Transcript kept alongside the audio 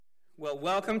Well,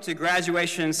 welcome to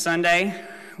Graduation Sunday.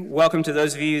 Welcome to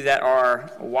those of you that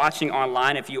are watching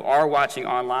online. If you are watching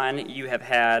online, you have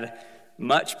had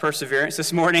much perseverance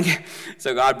this morning,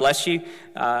 so God bless you.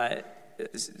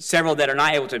 Several that are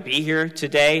not able to be here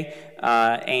today,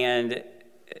 and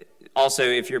also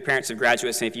if your parents of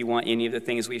graduates and if you want any of the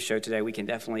things we showed today, we can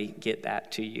definitely get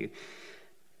that to you.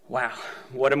 Wow,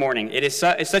 what a morning. It's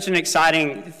such an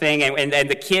exciting thing, and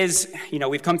the kids,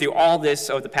 we've come through all this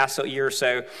over the past year or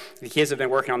so. The kids have been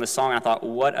working on this song, and I thought,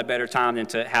 what a better time than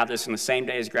to have this on the same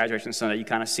day as Graduation Sunday. You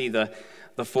kind of see the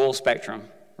full spectrum,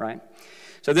 right?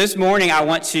 So this morning, I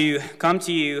want to come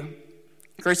to you.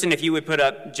 Kristen, if you would put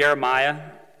up Jeremiah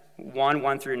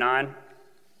 1 through 9.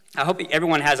 I hope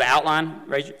everyone has an outline.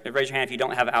 Raise your hand if you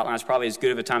don't have an outline. It's probably as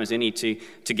good of a time as any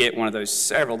to get one of those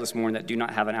several this morning that do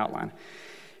not have an outline.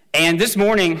 And this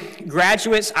morning,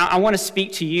 graduates, I want to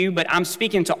speak to you, but I'm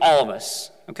speaking to all of us,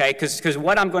 okay? Because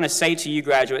what I'm going to say to you,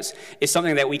 graduates, is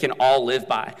something that we can all live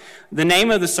by. The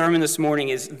name of the sermon this morning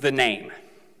is The Name.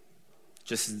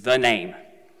 Just The Name.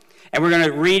 And we're going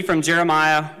to read from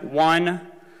Jeremiah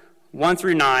 1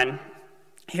 through 9.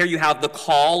 Here you have the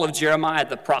call of Jeremiah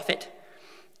the prophet.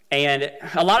 And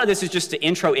a lot of this is just the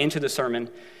intro into the sermon.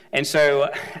 And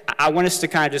so I want us to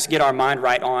kind of just get our mind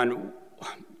right on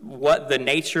what the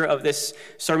nature of this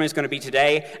sermon is going to be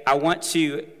today. I want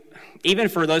to, even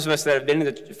for those of us that have been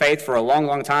in the faith for a long,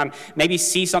 long time, maybe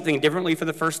see something differently for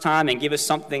the first time and give us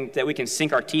something that we can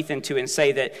sink our teeth into and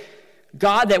say that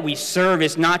God that we serve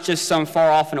is not just some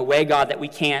far off and away God that we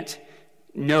can't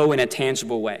know in a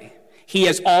tangible way. He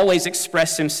has always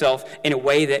expressed himself in a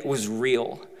way that was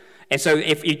real. And so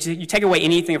if you take away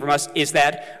anything from us, is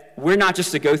that we're not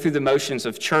just to go through the motions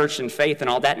of church and faith and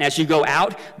all that. And as you go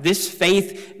out, this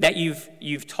faith that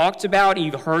you've talked about and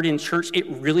you've heard in church, it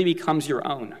really becomes your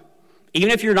own.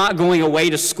 Even if you're not going away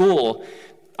to school,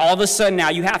 all of a sudden now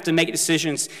you have to make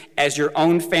decisions as your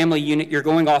own family unit. You're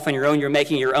going off on your own. You're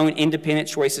making your own independent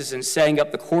choices and setting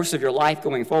up the course of your life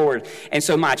going forward. And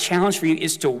so my challenge for you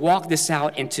is to walk this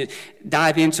out and to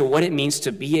dive into what it means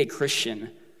to be a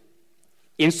Christian.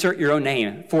 Insert your own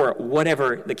name for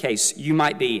whatever the case you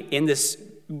might be in this,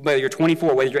 whether you're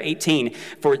 24, whether you're 18,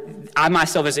 for I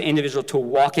myself as an individual to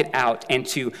walk it out and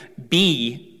to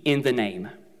be in the name.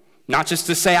 Not just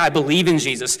to say I believe in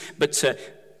Jesus, but to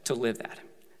live that.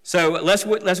 So let's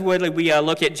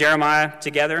look at Jeremiah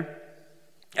together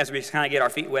as we kind of get our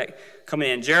feet wet coming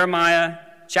in. Jeremiah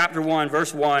chapter 1,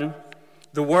 verse 1.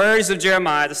 The words of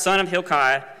Jeremiah, the son of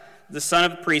Hilkiah, the son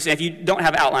of the priest. And if you don't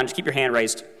have an outline, just keep your hand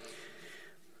raised.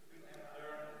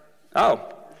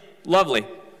 Oh, lovely.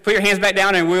 Put your hands back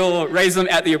down and we'll raise them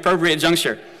at the appropriate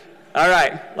juncture. All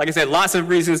right. Like I said, lots of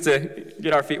reasons to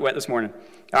get our feet wet this morning.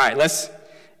 All right, let's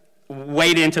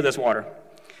wade into this water.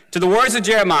 To the words of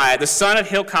Jeremiah, the son of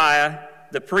Hilkiah,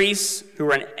 the priests who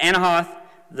were in Anathoth,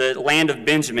 the land of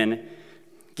Benjamin,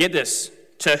 get this,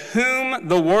 to whom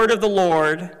the word of the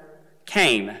Lord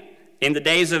came in the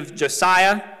days of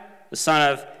Josiah, the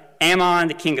son of Ammon,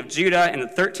 the king of Judah, in the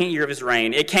 13th year of his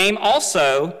reign. It came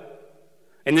also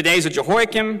in the days of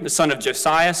Jehoiakim, the son of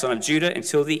Josiah, son of Judah,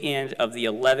 until the end of the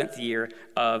 11th year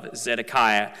of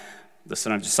Zedekiah, the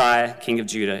son of Josiah, king of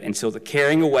Judah, until the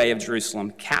carrying away of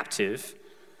Jerusalem captive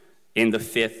in the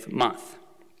 5th month.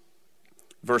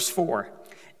 Verse 4,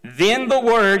 then the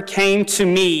word came to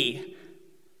me,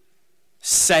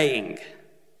 saying,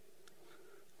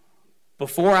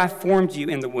 before I formed you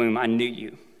in the womb, I knew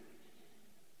you.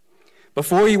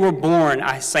 Before you were born,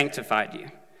 I sanctified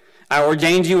you. I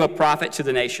ordained you a prophet to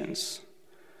the nations.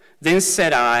 Then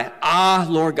said I, ah,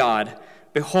 Lord God,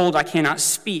 behold, I cannot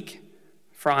speak,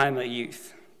 for I am a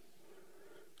youth.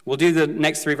 We'll do the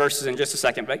next 3 verses in just a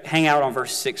second, but hang out on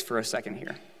verse 6 for a second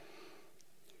here.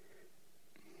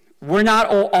 We're not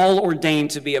all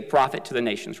ordained to be a prophet to the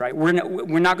nations, right? We're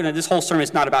not going to, this whole sermon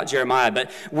is not about Jeremiah, but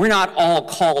we're not all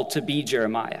called to be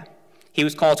Jeremiah. He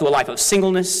was called to a life of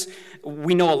singleness.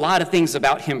 We know a lot of things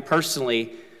about him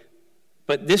personally,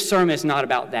 but this sermon is not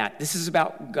about that. This is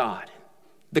about God,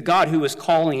 the God who was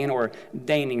calling and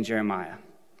ordaining Jeremiah.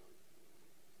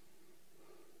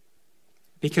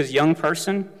 Because young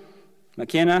person,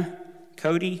 McKenna,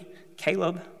 Cody,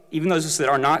 Caleb, even those that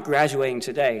are not graduating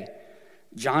today,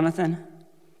 Jonathan,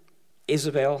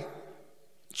 Isabel,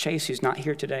 Chase, who's not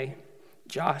here today,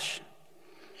 Josh,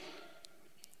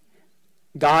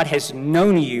 God has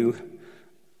known you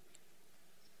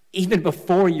even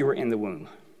before you were in the womb.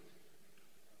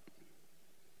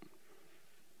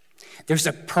 There's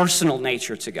a personal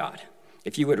nature to God.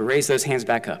 If you would raise those hands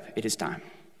back up, it is time.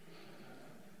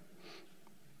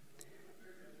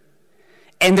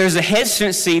 And there's a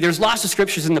hesitancy, there's lots of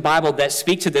scriptures in the Bible that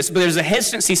speak to this, but there's a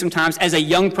hesitancy sometimes as a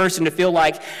young person to feel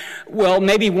like, well,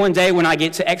 maybe one day when I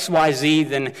get to X, Y, Z,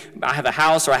 then I have a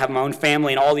house or I have my own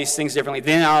family and all these things differently,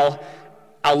 then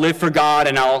I'll live for God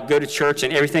and I'll go to church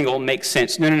and everything will make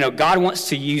sense. No. God wants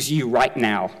to use you right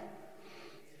now.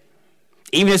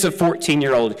 Even as a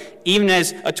 14-year-old, even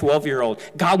as a 12-year-old,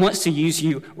 God wants to use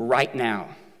you right now.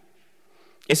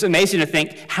 It's amazing to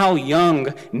think how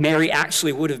young Mary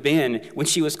actually would have been when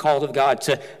she was called of God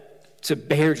to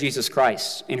bear Jesus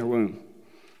Christ in her womb.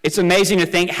 It's amazing to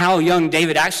think how young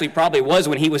David actually probably was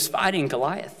when he was fighting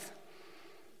Goliath.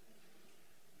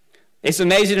 It's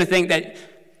amazing to think that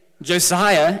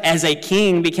Josiah, as a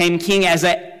king, became king as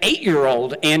an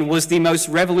 8-year-old and was the most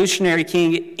revolutionary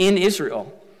king in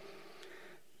Israel.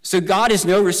 So God is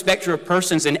no respecter of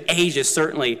persons, and age is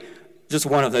certainly just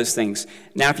one of those things.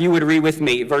 Now, if you would read with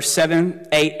me, verse 7,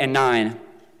 8, and 9,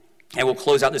 and we'll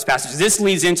close out this passage. This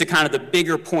leads into kind of the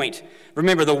bigger point.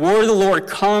 Remember, the word of the Lord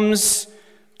comes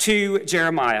to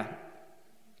Jeremiah.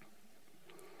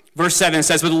 Verse 7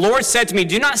 says, "But the Lord said to me,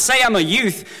 do not say I'm a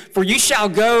youth, for you shall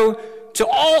go to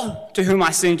all to whom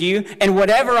I send you, and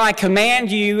whatever I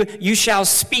command you, you shall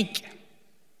speak.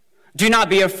 Do not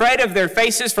be afraid of their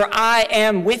faces, for I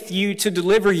am with you to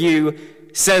deliver you,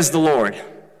 says the Lord."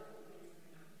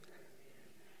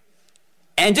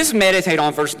 And just meditate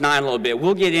on verse 9 a little bit.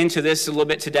 We'll get into this a little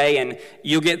bit today, and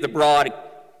you'll get the broad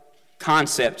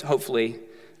concept, hopefully,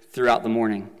 throughout the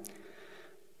morning.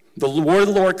 The word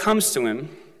of the Lord comes to him,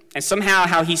 and somehow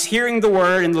how he's hearing the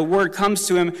word, and the word comes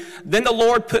to him. Then the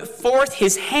Lord put forth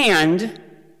his hand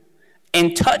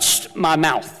and touched my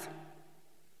mouth.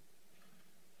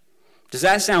 Does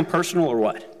that sound personal or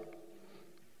what?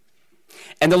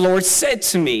 And the Lord said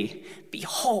to me,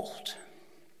 "Behold,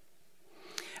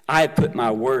 I have put my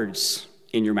words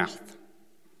in your mouth."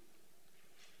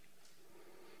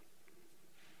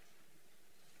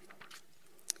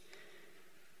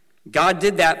 God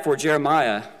did that for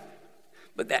Jeremiah,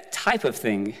 but that type of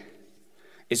thing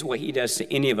is what he does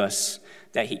to any of us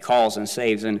that he calls and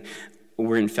saves and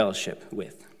we're in fellowship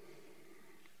with.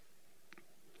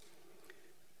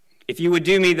 If you would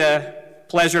do me the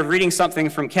pleasure of reading something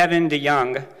from Kevin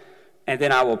DeYoung, and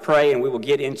then I will pray and we will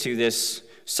get into this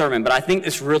sermon. But I think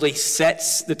this really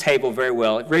sets the table very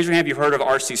well. Raise your hand if you've heard of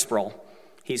R.C. Sproul.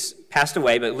 He's passed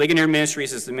away, but Ligonier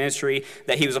Ministries is the ministry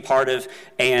that he was a part of.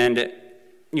 And,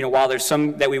 while there's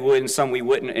some that we would and some we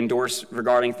wouldn't endorse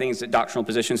regarding things, that doctrinal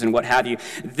positions and what have you,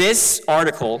 this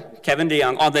article, Kevin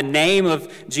DeYoung, on the name of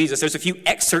Jesus, there's a few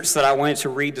excerpts that I wanted to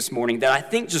read this morning that I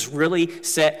think just really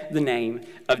set the name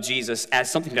of Jesus as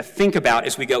something to think about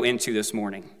as we go into this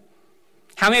morning.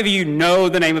 How many of you know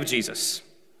the name of Jesus?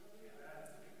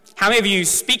 How many of you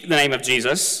speak the name of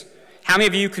Jesus? How many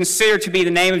of you consider to be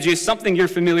the name of Jesus something you're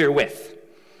familiar with?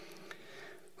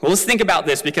 Well, let's think about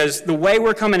this, because the way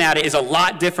we're coming at it is a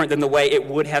lot different than the way it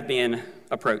would have been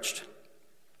approached.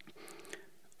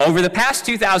 Over the past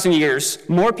 2,000 years,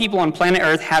 more people on planet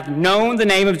Earth have known the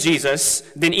name of Jesus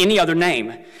than any other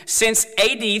name. Since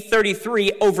AD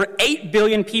 33, over 8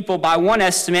 billion people, by one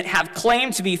estimate, have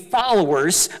claimed to be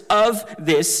followers of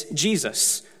this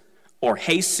Jesus, or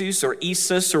Jesus, or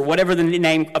Isus, or whatever the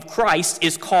name of Christ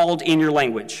is called in your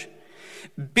language.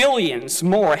 Billions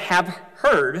more have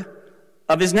heard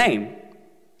of his name.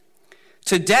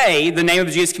 Today, the name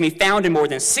of Jesus can be found in more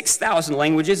than 6,000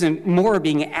 languages, and more are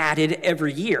being added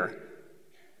every year.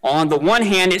 On the one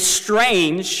hand, it's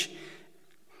strange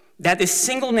that this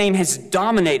single name has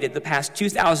dominated the past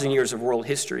 2,000 years of world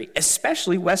history,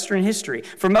 especially Western history.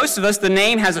 For most of us, the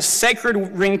name has a sacred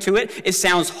ring to it. It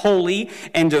sounds holy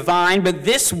and divine, but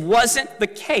this wasn't the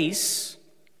case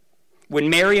when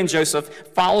Mary and Joseph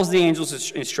followed the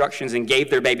angel's instructions and gave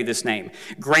their baby this name.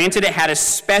 Granted, it had a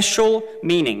special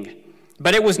meaning,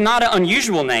 but it was not an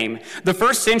unusual name. The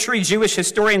first century Jewish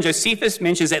historian Josephus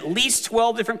mentions at least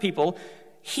 12 different people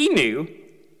he knew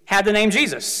had the name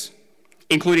Jesus,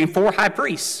 including 4 high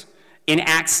priests. In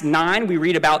Acts 9, we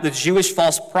read about the Jewish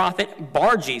false prophet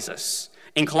Bar-Jesus.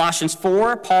 In Colossians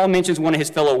 4, Paul mentions one of his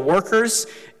fellow workers,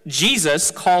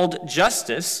 Jesus, called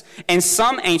Justus, and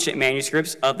some ancient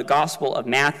manuscripts of the Gospel of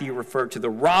Matthew refer to the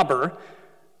robber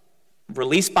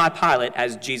released by Pilate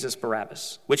as Jesus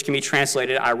Barabbas, which can be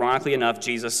translated, ironically enough,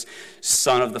 Jesus,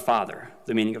 son of the Father,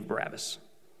 the meaning of Barabbas.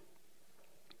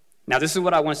 Now, this is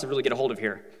what I want us to really get a hold of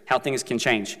here, how things can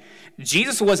change.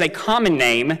 Jesus was a common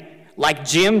name, like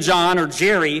Jim, John, or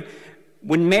Jerry.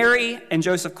 When Mary and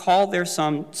Joseph called their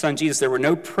son Jesus, there were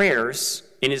no prayers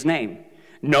in his name.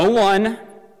 No one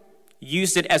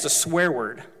used it as a swear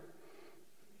word.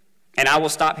 And I will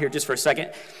stop here just for a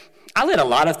second. I let a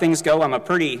lot of things go. I'm a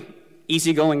pretty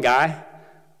easygoing guy.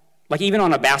 Like even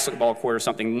on a basketball court or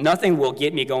something, nothing will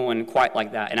get me going quite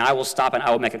like that. And I will stop and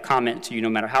I will make a comment to you, no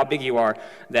matter how big you are,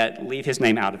 that leave his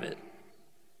name out of it,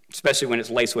 especially when it's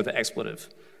laced with an expletive.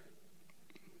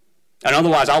 And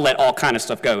otherwise, I'll let all kind of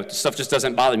stuff go. Stuff just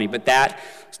doesn't bother me, but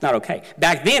it's not okay.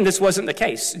 Back then, this wasn't the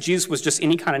case. Jesus was just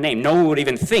any kind of name. No one would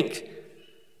even think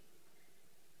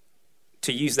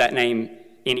to use that name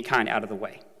any kind out of the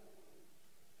way.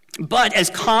 But as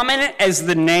common as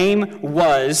the name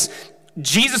was,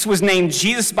 Jesus was named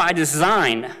Jesus by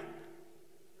design.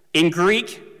 In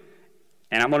Greek,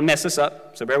 and I'm going to mess this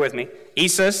up, so bear with me,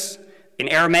 Isus. In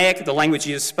Aramaic, the language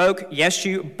Jesus spoke,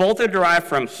 Yeshu, both are derived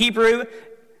from Hebrew.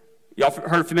 Y'all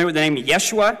heard familiar with the name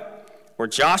Yeshua or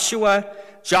Joshua.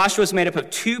 Joshua is made up of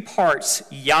two parts,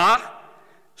 Yah,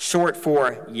 short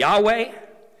for Yahweh,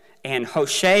 and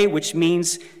Hoshe, which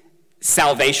means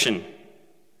salvation.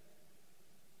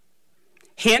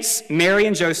 Hence, Mary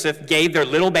and Joseph gave their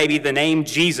little baby the name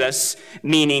Jesus,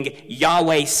 meaning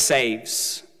Yahweh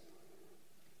saves.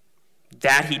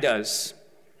 That he does.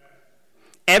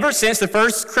 Ever since the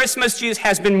first Christmas, Jesus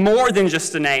has been more than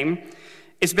just a name.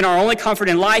 It's been our only comfort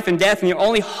in life and death, and your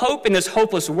only hope in this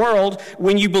hopeless world.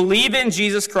 When you believe in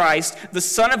Jesus Christ, the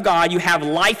Son of God, you have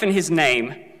life in his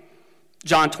name.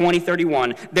 John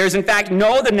 20:31. There's in fact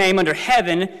no other name under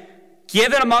heaven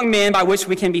given among men by which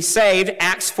we can be saved.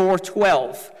 Acts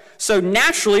 4:12. So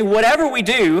naturally, whatever we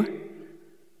do,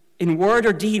 in word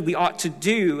or deed, we ought to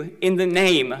do in the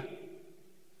name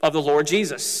of the Lord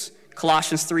Jesus.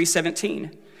 Colossians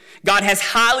 3:17. God has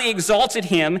highly exalted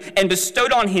him and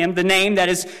bestowed on him the name that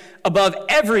is above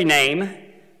every name,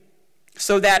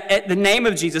 so that at the name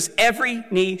of Jesus, every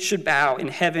knee should bow in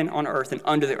heaven, on earth, and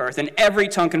under the earth, and every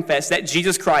tongue confess that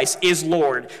Jesus Christ is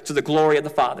Lord, to the glory of the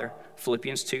Father.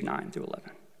 Philippians 2:9-11.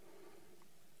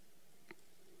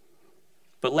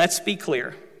 But let's be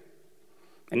clear,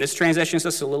 and this transitions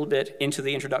us a little bit into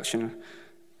the introduction.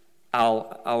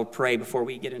 I'll pray before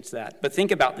we get into that. But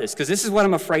think about this, because this is what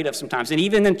I'm afraid of sometimes. And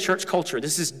even in church culture,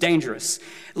 this is dangerous.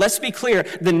 Let's be clear.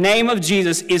 The name of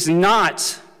Jesus is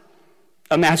not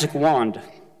a magic wand.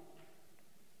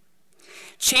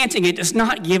 Chanting it does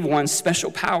not give one special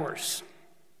powers.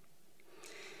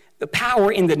 The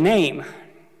power in the name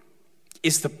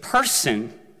is the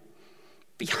person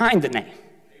behind the name.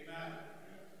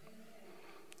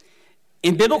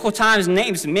 In biblical times,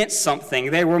 names meant something.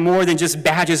 They were more than just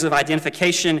badges of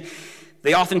identification.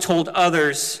 They often told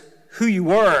others who you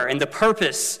were and the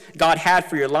purpose God had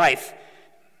for your life.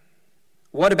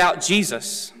 What about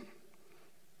Jesus?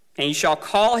 And you shall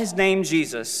call his name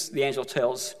Jesus, the angel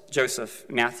tells Joseph,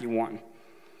 Matthew 1.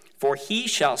 For he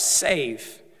shall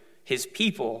save his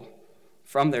people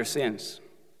from their sins.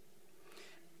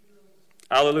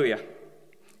 Hallelujah.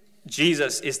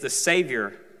 Jesus is the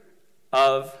Savior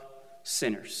of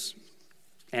sinners.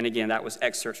 And again, that was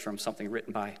excerpts from something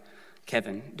written by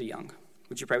Kevin DeYoung.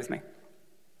 Would you pray with me?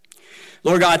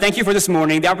 Lord God, thank you for this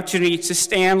morning, the opportunity to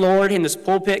stand, Lord, in this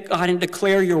pulpit, God, and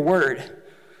declare your word.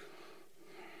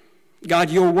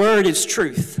 God, your word is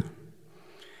truth.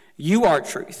 You are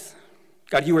truth.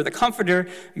 God, you are the comforter,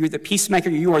 you are the peacemaker,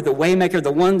 you are the waymaker,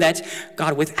 the one that,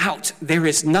 God, without there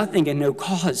is nothing and no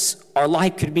cause. Our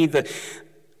life could be the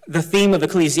theme of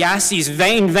Ecclesiastes,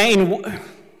 vain.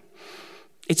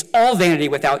 It's all vanity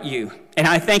without you. And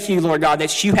I thank you, Lord God,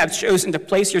 that you have chosen to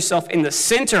place yourself in the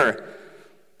center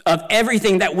of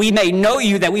everything, that we may know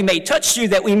you, that we may touch you,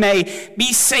 that we may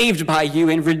be saved by you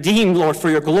and redeemed, Lord, for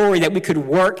your glory, that we could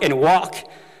work and walk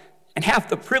and have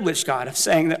the privilege, God, of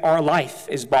saying that our life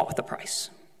is bought with a price.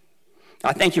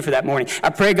 I thank you for that morning.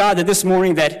 I pray, God, that this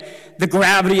morning that the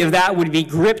gravity of that would be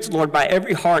gripped, Lord, by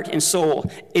every heart and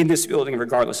soul in this building,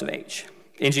 regardless of age.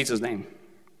 In Jesus' name,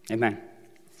 amen.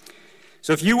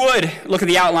 So if you would, look at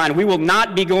the outline. We will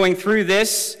not be going through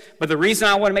this, but the reason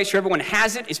I want to make sure everyone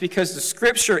has it is because the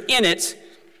scripture in it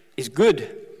is good.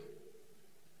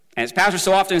 And as Pastor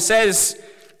so often says,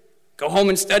 go home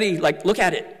and study, look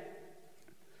at it.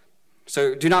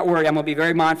 So do not worry, I'm going to be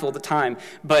very mindful of the time,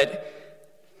 but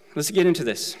let's get into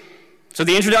this. So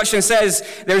the introduction says,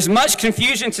 there's much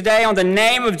confusion today on the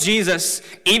name of Jesus.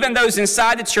 Even those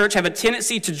inside the church have a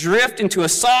tendency to drift into a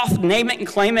soft name it and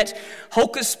claim it,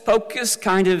 hocus pocus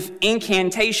kind of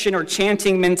incantation or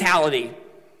chanting mentality.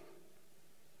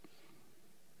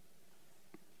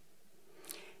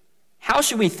 How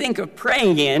should we think of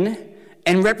praying in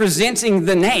and representing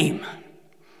the name?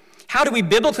 How do we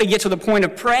biblically get to the point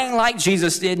of praying like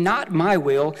Jesus did, not my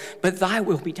will, but thy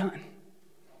will be done?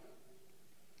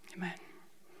 Amen.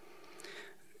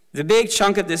 The big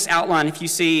chunk of this outline, if you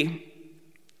see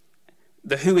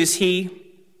the who is he,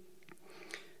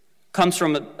 comes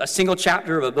from a single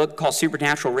chapter of a book called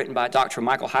Supernatural, written by Dr.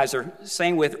 Michael Heiser.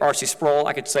 Same with R.C. Sproul.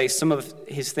 I could say some of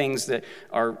his things that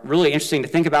are really interesting to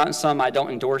think about, and some I don't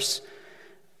endorse.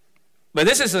 But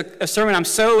this is a sermon I'm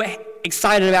so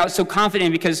excited about, so confident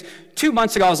in, because 2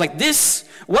 months ago I was like,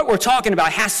 what we're talking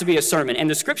about has to be a sermon. And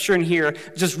the scripture in here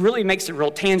just really makes it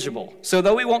real tangible. So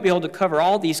though we won't be able to cover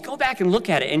all these, go back and look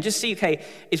at it and just see, okay,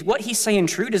 is what he's saying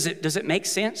true? Does it make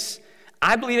sense?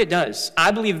 I believe it does.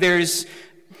 I believe there's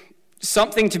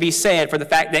something to be said for the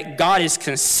fact that God is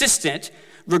consistent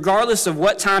regardless of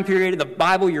what time period of the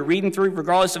Bible you're reading through,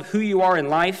 regardless of who you are in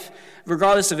life,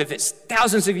 regardless of if it's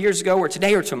thousands of years ago or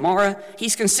today or tomorrow.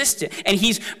 He's consistent. And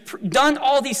he's done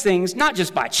all these things not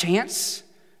just by chance.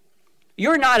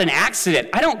 You're not an accident.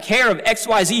 I don't care if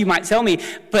XYZ you might tell me,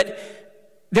 but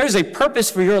there's a purpose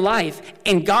for your life.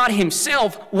 And God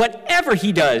himself, whatever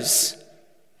he does,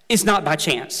 is not by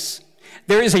chance.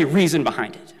 There is a reason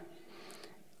behind it.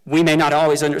 We may not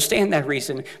always understand that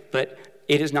reason, but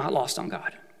it is not lost on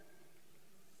God.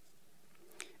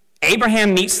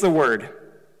 Abraham meets the word.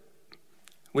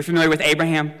 We're familiar with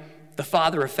Abraham, the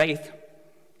father of faith.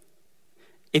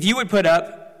 If you would put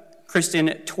up, Kristen,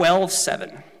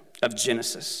 12:7 of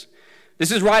Genesis.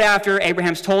 This is right after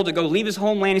Abraham's told to go leave his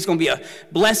homeland. He's going to be a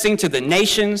blessing to the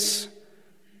nations.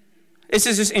 This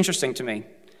is just interesting to me.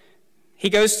 He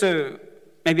goes to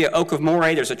maybe an oak of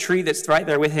Moreh. There's a tree that's right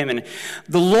there with him. And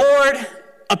the Lord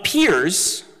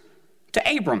appears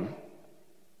to Abram.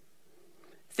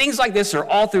 Things like this are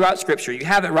all throughout Scripture. You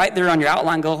have it right there on your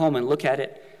outline. Go home and look at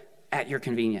it at your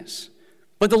convenience.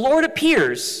 But the Lord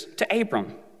appears to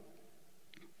Abram.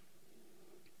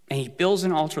 And he builds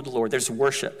an altar to the Lord. There's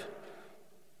worship.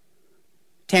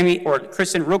 Tammy, or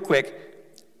Kristen, real quick.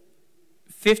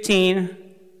 15,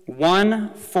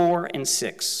 1, 4, and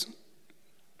 6.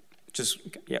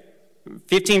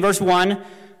 15 verse 1,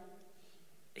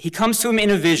 he comes to him in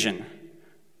a vision.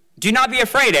 Do not be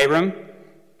afraid, Abram.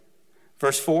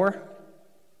 Verse 4,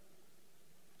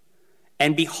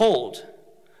 and behold,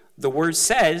 the word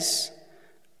says,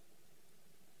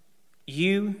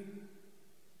 you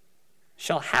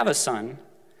shall have a son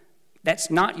that's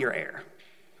not your heir.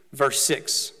 Verse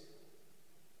 6,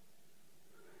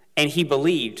 and he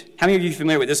believed. How many of you are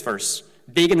familiar with this verse?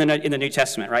 Big in the New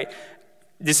Testament, right?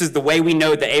 This is the way we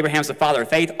know that Abraham's the father of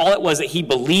faith. All it was that he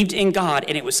believed in God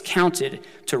and it was counted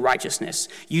to righteousness.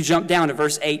 You jump down to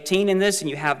verse 18 in this and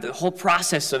you have the whole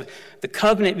process of the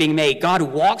covenant being made. God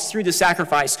walks through the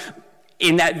sacrifice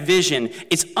in that vision.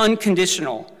 It's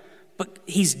unconditional, but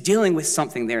he's dealing with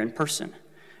something there in person.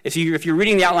 If you're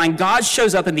reading the outline, God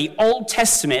shows up in the Old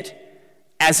Testament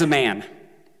as a man.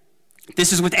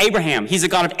 This is with Abraham. He's the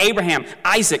God of Abraham,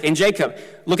 Isaac, and Jacob.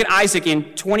 Look at Isaac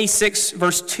in 26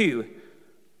 verse 2.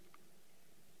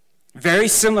 Very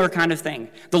similar kind of thing.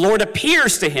 The Lord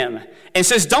appears to him and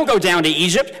says, don't go down to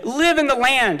Egypt. Live in the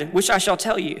land, which I shall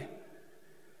tell you.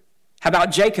 How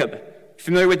about Jacob?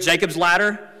 Familiar with Jacob's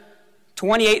ladder?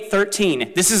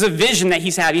 28:13. This is a vision that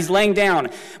he's had. He's laying down.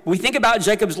 We think about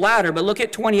Jacob's ladder, but look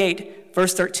at 28,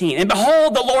 verse 13. And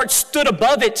behold, the Lord stood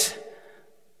above it.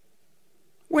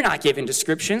 We're not given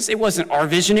descriptions. It wasn't our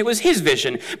vision. It was his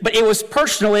vision. But it was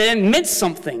personal and it meant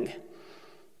something.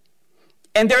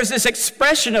 And there's this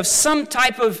expression of some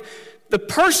type of the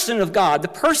person of God, the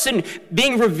person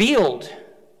being revealed.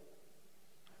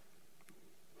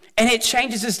 And it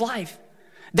changes his life.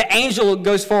 The angel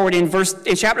goes forward in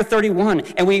chapter 31,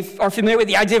 and we are familiar with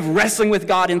the idea of wrestling with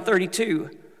God in 32.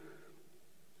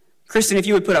 Kristen, if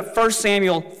you would put up 1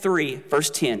 Samuel 3, verse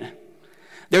 10.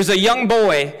 There's a young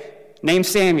boy named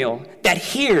Samuel that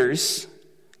hears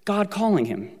God calling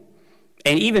him.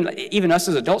 And even us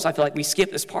as adults, I feel like we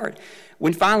skip this part.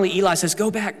 When finally Eli says,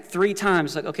 go back 3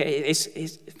 times, like, okay,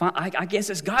 I guess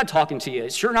it's God talking to you.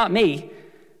 It's sure not me.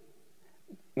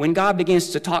 When God begins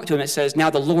to talk to him, it says, now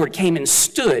the Lord came and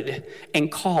stood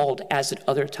and called as at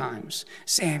other times,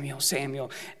 Samuel,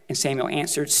 Samuel. And Samuel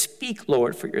answered, speak,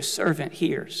 Lord, for your servant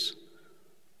hears.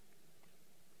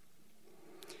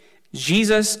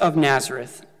 Jesus of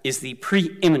Nazareth is the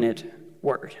preeminent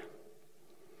word.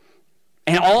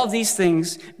 And all of these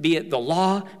things, be it the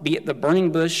law, be it the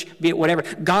burning bush, be it whatever,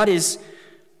 God is,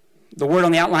 the word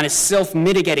on the outline is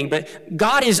self-mitigating, but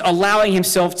God is allowing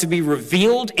himself to be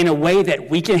revealed in a way that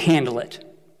we can handle it.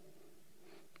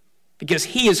 Because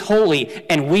he is holy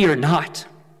and we are not.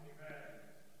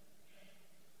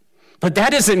 But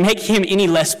that doesn't make him any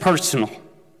less personal.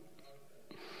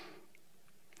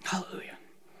 Hallelujah.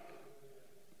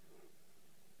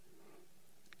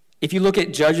 If you look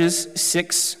at Judges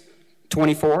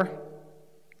 6:24,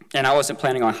 and I wasn't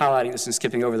planning on highlighting this and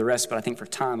skipping over the rest, but I think for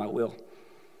time I will.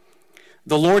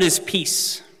 The Lord is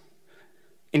peace.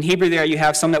 In Hebrew there you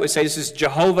have some that would say this is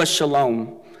Jehovah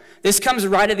Shalom. This comes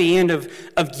right at the end of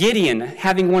Gideon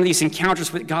having one of these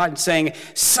encounters with God and saying,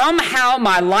 somehow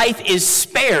my life is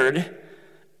spared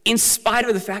in spite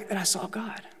of the fact that I saw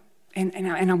God. And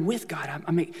I'm with God.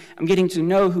 I'm getting to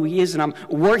know who he is, and I'm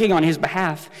working on his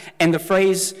behalf. And the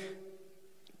phrase,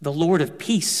 the Lord of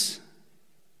peace,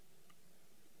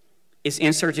 is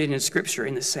inserted in Scripture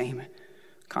in the same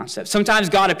concept. Sometimes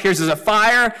God appears as a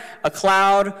fire, a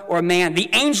cloud, or a man. The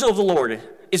angel of the Lord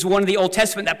is one of the Old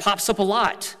Testament that pops up a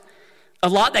lot. A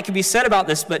lot that can be said about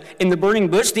this, but in the burning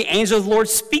bush, the angel of the Lord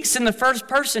speaks in the first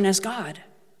person as God.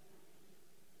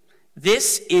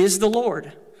 This is the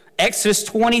Lord. Exodus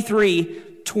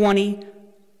 23:20,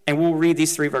 and we'll read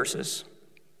these 3 verses.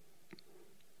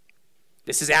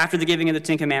 This is after the giving of the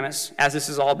 10 Commandments, as this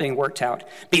is all being worked out.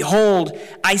 Behold,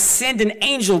 I send an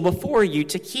angel before you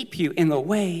to keep you in the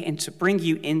way and to bring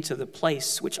you into the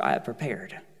place which I have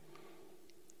prepared.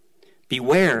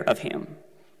 Beware of him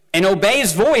and obey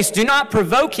his voice. Do not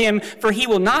provoke him, for he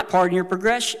will not pardon your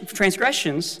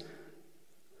transgressions.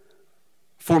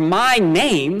 For my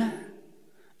name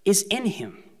is in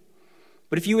him.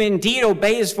 But if you indeed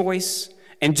obey his voice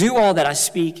and do all that I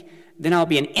speak, then I'll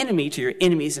be an enemy to your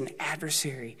enemies and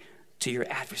adversary to your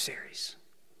adversaries.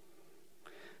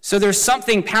 So there's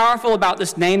something powerful about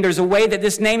this name. There's a way that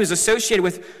this name is associated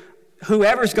with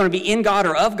whoever's going to be in God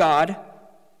or of God.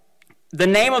 The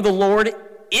name of the Lord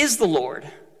is the Lord.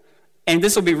 And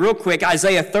this will be real quick.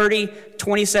 Isaiah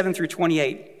 30:27 through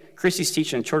 28. Christy's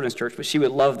teaching in children's church, but she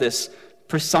would love this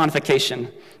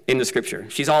personification in the Scripture.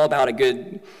 She's all about a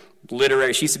good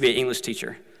literary. She used to be an English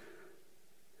teacher.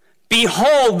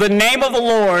 Behold, the name of the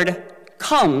Lord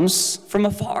comes from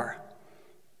afar.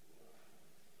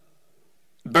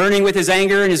 Burning with his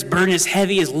anger, and his burden is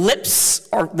heavy. His lips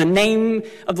are the name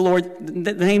of the Lord.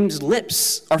 The name's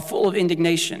lips are full of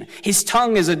indignation. His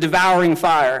tongue is a devouring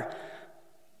fire.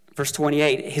 Verse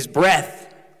 28, his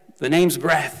breath, the name's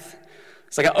breath,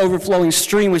 it's like an overflowing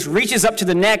stream which reaches up to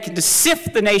the neck to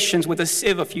sift the nations with a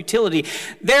sieve of futility.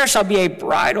 There shall be a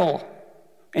bridle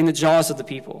in the jaws of the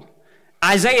people.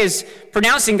 Isaiah is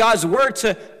pronouncing God's word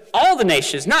to all the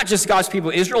nations, not just God's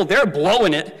people Israel. They're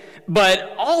blowing it,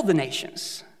 but all the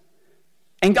nations.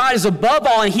 And God is above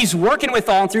all, and he's working with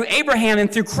all. And through Abraham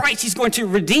and through Christ, he's going to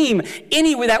redeem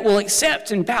anyone that will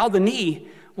accept and bow the knee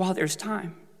while there's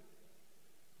time.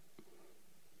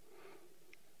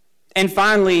 And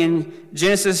finally, in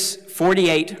Genesis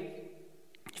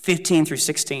 48:15 through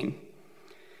 16.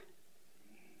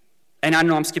 And I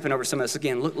know I'm skipping over some of this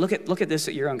again. Look at this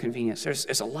at your own convenience.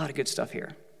 There's a lot of good stuff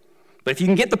here. But if you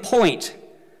can get the point,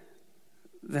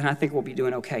 then I think we'll be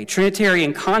doing okay.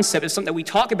 Trinitarian concept is something that we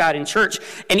talk about in church.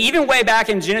 And even way back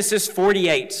in Genesis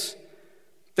 48,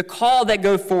 the call that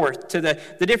go forth to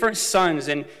the different sons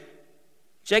and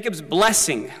Jacob's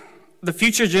blessing the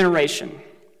future generation.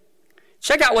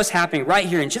 Check out what's happening right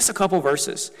here in just a couple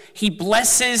verses. He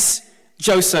blesses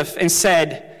Joseph and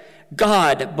said,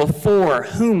 God, before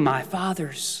whom my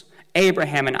fathers,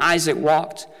 Abraham and Isaac,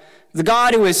 walked, the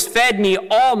God who has fed me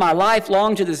all my life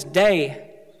long to this day.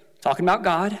 Talking about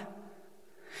God.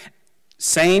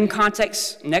 Same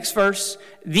context, next verse.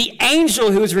 The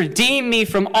angel who has redeemed me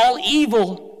from all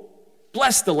evil.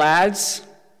 Bless the lads.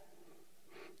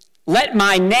 Let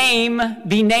my name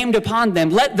be named upon them.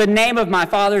 Let the name of my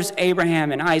fathers,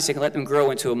 Abraham and Isaac, let them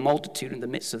grow into a multitude in the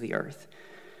midst of the earth.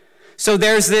 So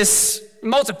there's this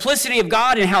multiplicity of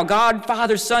God and how God,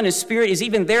 Father, Son, and Spirit is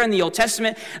even there in the Old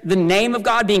Testament. The name of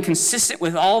God being consistent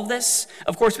with all of this.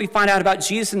 Of course, we find out about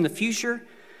Jesus in the future.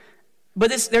 But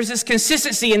there's this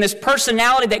consistency and this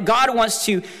personality that God wants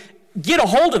to get a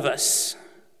hold of us.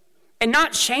 And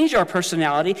not change our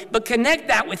personality, but connect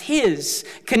that with his.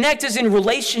 Connect us in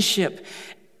relationship.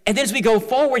 And then as we go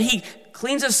forward, he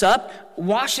cleans us up,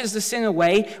 washes the sin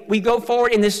away. We go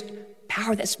forward in this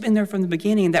power that's been there from the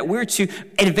beginning, that we're to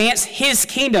advance his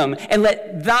kingdom and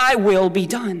let thy will be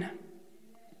done.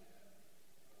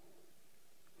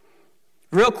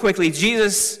 Real quickly,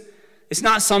 Jesus is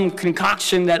not some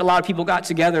concoction that a lot of people got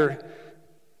together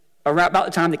around about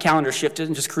the time the calendar shifted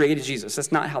and just created Jesus.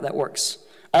 That's not how that works.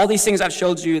 All these things I've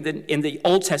showed you in the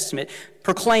Old Testament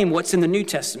proclaim what's in the New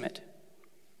Testament.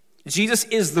 Jesus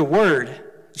is the Word,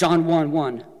 John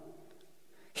 1:1.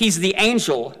 He's the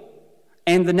angel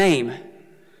and the name.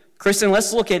 Kristen,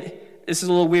 let's look at, this is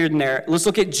a little weird in there. Let's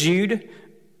look at Jude,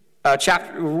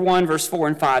 chapter 1, verse 4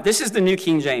 and 5. This is the New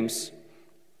King James.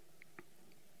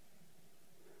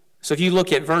 So if you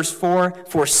look at verse 4,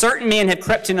 for certain men have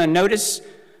crept in unnoticed.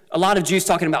 A lot of Jews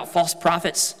talking about false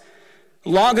prophets.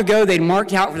 Long ago, they'd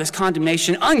marked out for this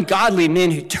condemnation ungodly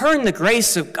men who turned the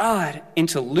grace of God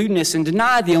into lewdness and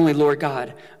denied the only Lord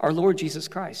God, our Lord Jesus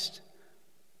Christ.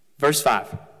 Verse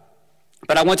 5.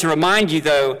 But I want to remind you,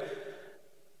 though,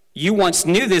 you once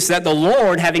knew this, that the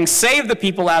Lord, having saved the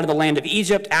people out of the land of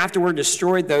Egypt, afterward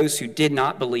destroyed those who did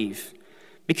not believe.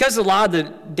 Because a lot of the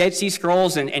Dead Sea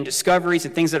Scrolls and discoveries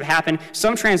and things that have happened,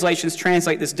 some translations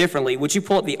translate this differently. Would you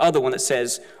pull up the other one that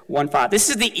says 1:5? This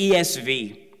is the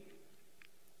ESV.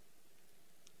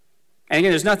 And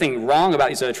again, there's nothing wrong about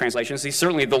these other translations. He's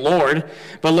certainly the Lord.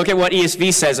 But look at what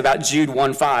ESV says about Jude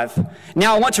 1:5.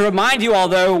 Now, I want to remind you all,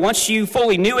 though, once you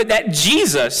fully knew it, that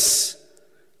Jesus,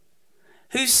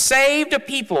 who saved a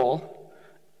people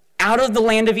out of the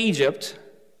land of Egypt,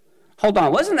 hold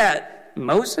on, wasn't that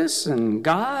Moses and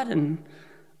God and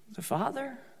the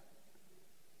Father?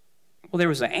 Well, there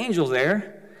was an angel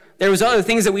there. There was other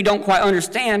things that we don't quite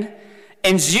understand.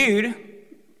 And Jude,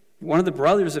 one of the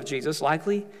brothers of Jesus,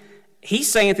 likely,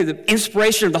 he's saying through the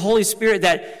inspiration of the Holy Spirit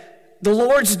that the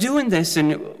Lord's doing this.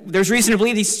 And there's reason to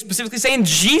believe he's specifically saying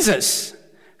Jesus,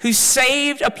 who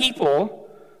saved a people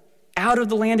out of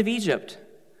the land of Egypt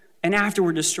and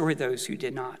afterward destroyed those who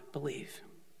did not believe.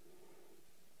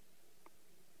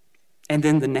 And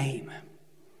then the name.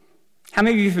 How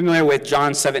many of you are familiar with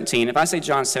John 17? If I say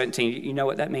John 17, you know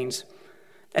what that means?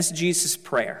 That's Jesus'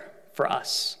 prayer for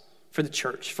us, for the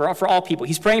church, for all people.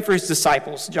 He's praying for his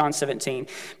disciples, John 17.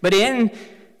 But in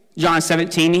John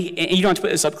 17, and you don't have to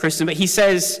put this up, Kristen, but he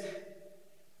says,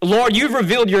 Lord, you've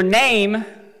revealed your name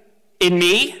in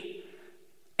me.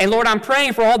 And Lord, I'm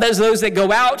praying for all those that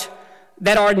go out,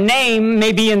 that our name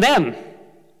may be in them.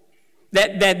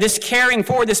 That this caring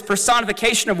for, this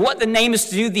personification of what the name is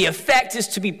to do, the effect is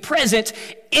to be present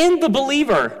in the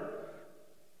believer.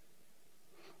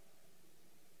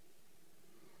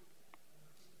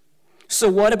 So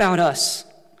what about us?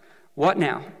 What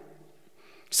now?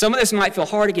 Some of this might feel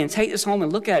hard again. Take this home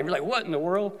and look at it. You're like, what in the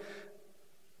world?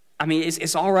 I mean,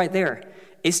 it's all right there.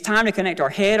 It's time to connect our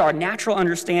head, our natural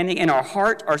understanding, and our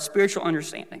heart, our spiritual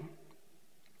understanding.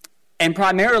 And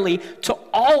primarily, to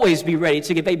always be ready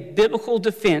to give a biblical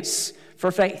defense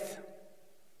for faith.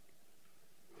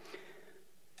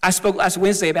 I spoke last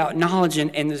Wednesday about knowledge,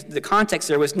 and the context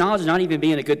there was knowledge not even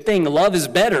being a good thing. Love is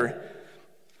better.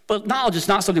 But knowledge is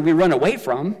not something we run away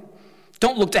from.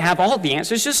 Don't look to have all the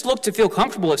answers. Just look to feel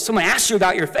comfortable. If someone asks you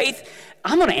about your faith,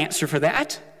 I'm going to answer for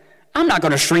that. I'm not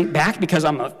going to shrink back because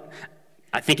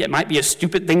I think it might be a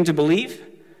stupid thing to believe.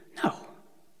 No.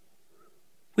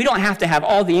 We don't have to have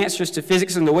all the answers to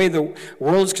physics and the way the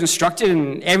world is constructed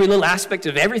and every little aspect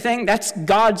of everything. That's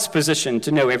God's position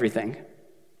to know everything.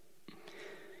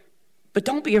 But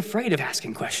don't be afraid of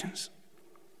asking questions.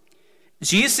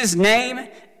 Jesus' name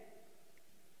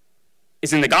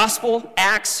is in the gospel,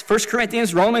 Acts, 1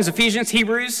 Corinthians, Romans, Ephesians,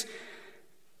 Hebrews.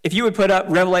 If you would put up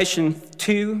Revelation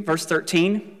 2, verse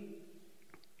 13.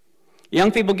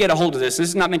 Young people, get a hold of this. This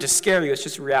is not meant to scare you. It's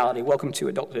just reality. Welcome to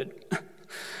adulthood.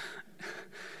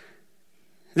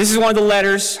 This is one of the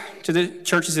letters to the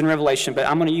churches in Revelation, but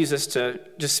I'm going to use this to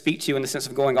just speak to you in the sense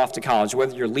of going off to college.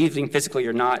 Whether you're leaving physically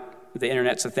or not, the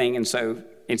internet's a thing, and so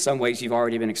in some ways you've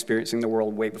already been experiencing the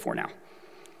world way before now.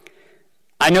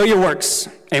 I know your works,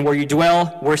 and where you dwell,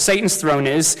 where Satan's throne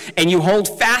is, and you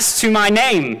hold fast to my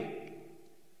name,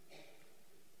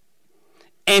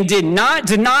 and did not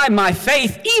deny my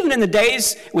faith, even in the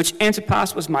days which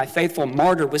Antipas was my faithful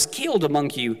martyr, was killed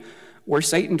among you, where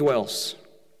Satan dwells.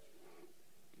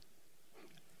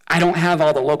 I don't have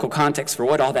all the local context for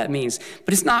what all that means,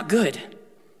 but it's not good.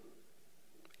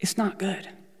 It's not good.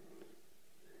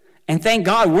 And thank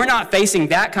God we're not facing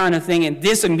that kind of thing in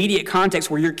this immediate context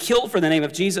where you're killed for the name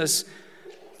of Jesus,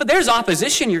 but there's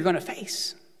opposition you're going to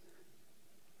face.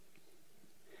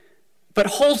 But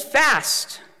hold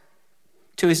fast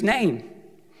to his name.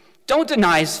 Don't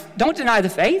deny the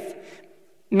faith.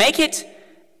 Make it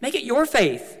your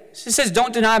faith. It says,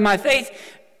 don't deny my faith.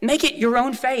 Make it your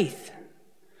own faith.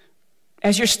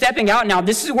 As you're stepping out now,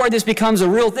 this is where this becomes a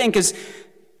real thing, because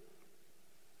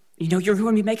you're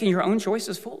going to be making your own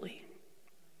choices fully.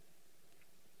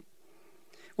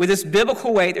 With this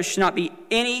biblical way, there should not be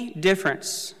any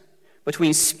difference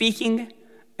between speaking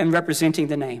and representing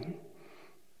the name.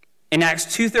 In Acts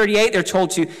 2:38, they're told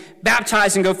to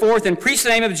baptize and go forth and preach the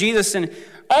name of Jesus and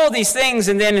all these things.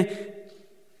 And then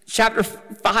chapter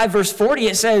 5, verse 40,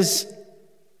 it says,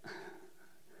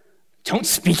 don't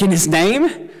speak in his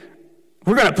name.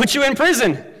 We're going to put you in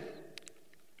prison.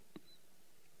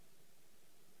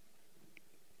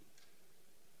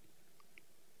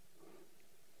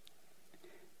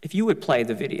 If you would play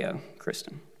the video,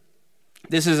 Kristen.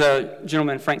 This is a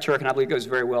gentleman, Frank Turk, and I believe it goes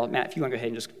very well. Matt, if you want to go ahead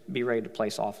and just be ready to play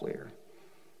softly.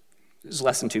 This is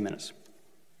less than 2 minutes.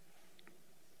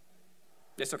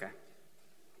 It's okay.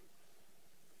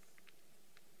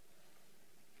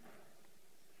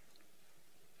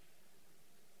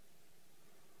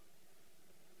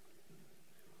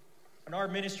 In our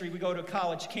ministry, we go to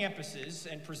college campuses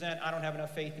and present I Don't Have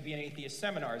Enough Faith to Be an Atheist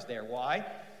seminars there. Why?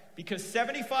 Because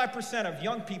 75% of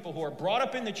young people who are brought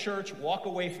up in the church walk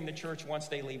away from the church once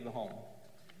they leave the home.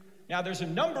 Now, there's a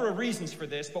number of reasons for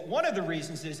this, but one of the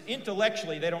reasons is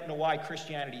intellectually they don't know why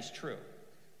Christianity is true.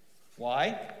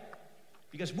 Why?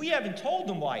 Because we haven't told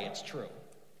them why it's true.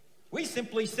 We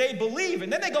simply say believe,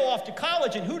 and then they go off to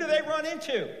college, and who do they run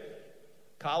into?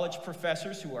 College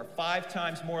professors who are 5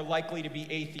 times more likely to be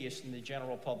atheists than the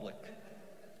general public.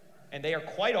 And they are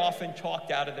quite often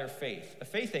talked out of their faith, a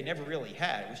faith they never really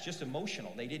had. It was just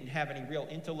emotional. They didn't have any real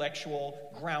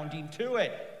intellectual grounding to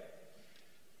it.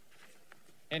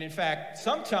 And in fact,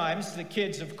 sometimes the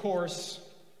kids, of course,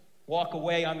 walk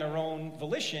away on their own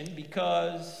volition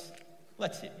because,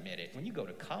 let's admit it, when you go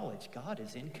to college, God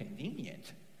is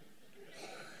inconvenient.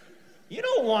 You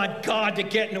don't want God to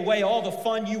get in the way of all the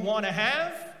fun you want to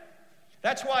have.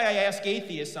 That's why I ask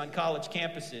atheists on college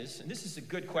campuses, and this is a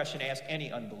good question to ask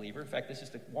any unbeliever. In fact, this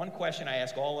is the one question I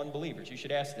ask all unbelievers. You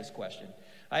should ask this question.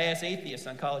 I ask atheists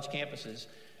on college campuses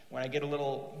when I get a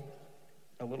little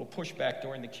pushback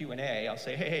during the Q&A. I'll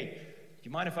say, hey, do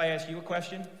you mind if I ask you a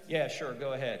question? Yeah, sure,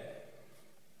 go ahead.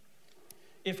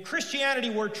 If Christianity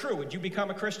were true, would you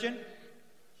become a Christian?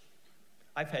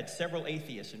 I've had several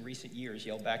atheists in recent years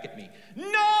yell back at me,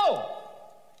 no!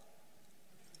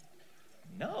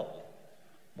 No.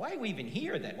 Why are we even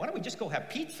here then? Why don't we just go have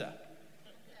pizza?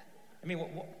 I mean,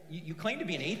 you claim to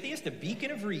be an atheist, a beacon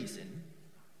of reason,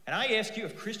 and I ask you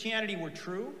if Christianity were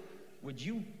true, would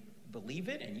you believe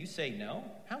it? And you say no?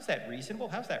 How's that reasonable?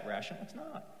 How's that rational? It's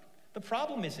not. The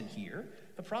problem isn't here.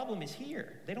 The problem is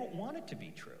here. They don't want it to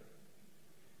be true.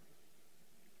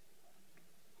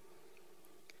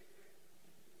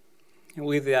 We'll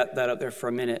leave that up there for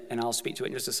a minute, and I'll speak to it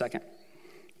in just a second.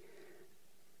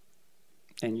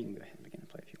 And you can go ahead and begin to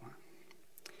play if you want.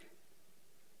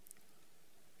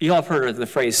 You all have heard of the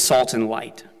phrase salt and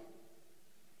light.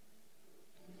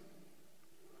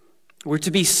 We're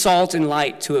to be salt and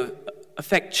light to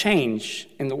affect change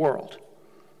in the world.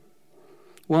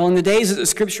 Well, in the days that the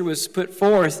scripture was put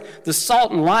forth, the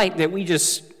salt and light that we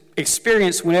just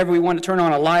experience whenever we want to turn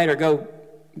on a light or go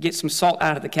get some salt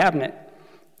out of the cabinet,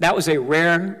 that was a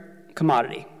rare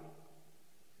commodity.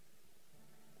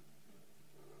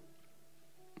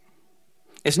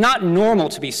 It's not normal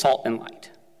to be salt and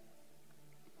light.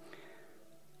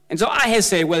 And so I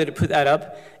hesitate whether to put that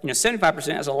up.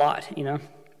 75% is a lot,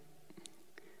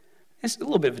 It's a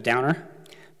little bit of a downer.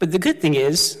 But the good thing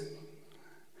is,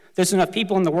 there's enough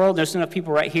people in the world, there's enough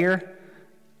people right here,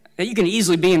 that you can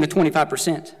easily be in the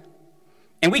 25%.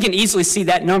 And we can easily see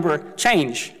that number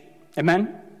change.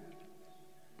 Amen?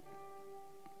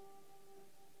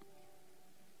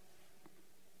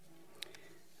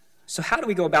 So how do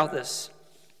we go about this?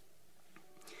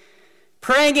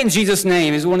 Praying in Jesus'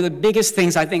 name is one of the biggest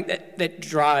things I think that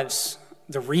drives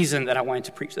the reason that I wanted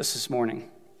to preach this morning.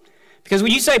 Because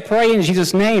when you say pray in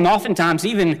Jesus' name, oftentimes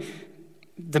even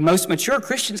the most mature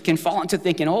Christians can fall into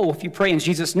thinking, if you pray in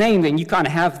Jesus' name, then you kind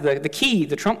of have the key,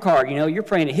 the trump card. You're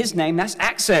praying in his name, that's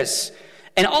access.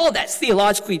 And all of that's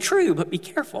theologically true, but be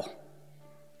careful.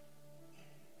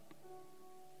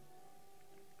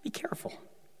 Be careful.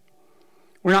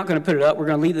 We're not going to put it up. We're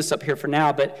going to leave this up here for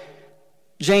now, but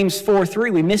James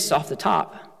 4:3, we missed off the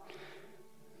top.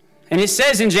 And it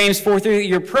says in James 4:3 that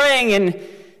you're praying and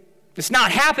it's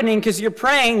not happening because you're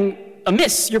praying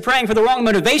amiss. You're praying for the wrong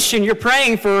motivation. You're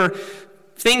praying for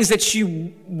things that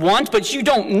you want but you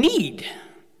don't need.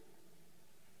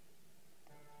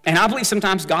 And I believe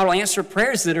sometimes God will answer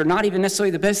prayers that are not even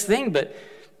necessarily the best thing, but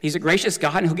he's a gracious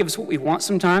God and he'll give us what we want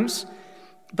sometimes.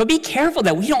 But be careful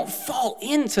that we don't fall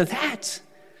into that.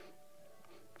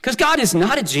 Because God is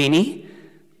not a genie.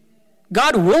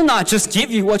 God will not just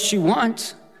give you what you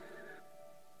want.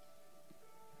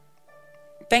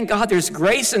 Thank God there's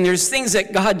grace and there's things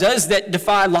that God does that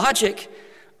defy logic.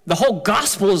 The whole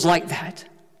gospel is like that.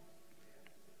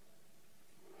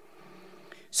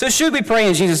 So should we pray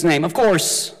in Jesus' name? Of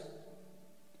course.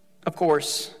 Of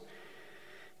course.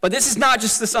 But this is not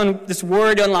just this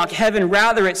word to unlock heaven.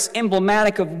 Rather, it's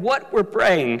emblematic of what we're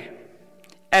praying.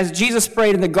 As Jesus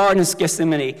prayed in the Garden of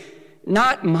Gethsemane,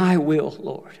 not my will,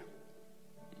 Lord,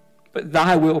 but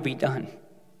thy will be done.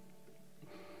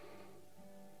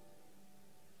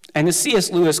 And the C.S.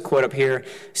 Lewis quote up here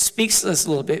speaks to this a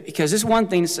little bit, because it's one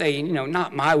thing to say,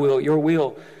 not my will, your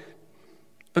will.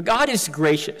 But God is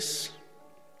gracious.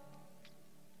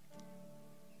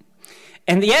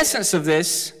 And the essence of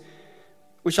this,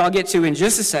 which I'll get to in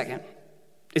just a second,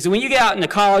 is that when you get out into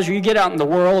college or you get out in the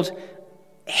world,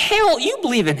 hell, you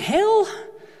believe in hell?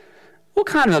 What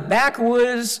kind of a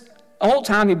backwoods,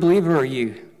 old-timey believer are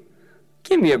you?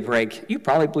 Give me a break. You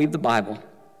probably believe the Bible.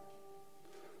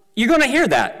 You're going to hear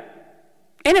that.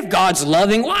 And if God's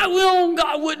loving,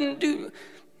 God wouldn't do...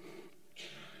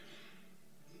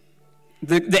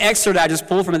 The excerpt I just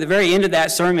pulled from at the very end of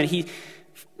that sermon,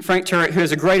 Frank Turek, who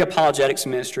has a great apologetics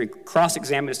ministry,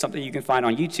 Cross-Examine is something you can find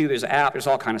on YouTube. There's an app. There's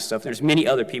all kind of stuff. There's many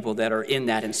other people that are in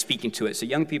that and speaking to it. So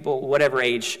young people, whatever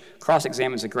age,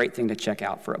 Cross-Examine is a great thing to check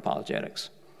out for apologetics.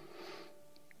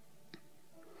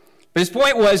 But his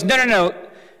point was, no.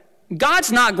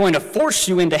 God's not going to force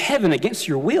you into heaven against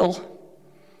your will.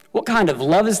 What kind of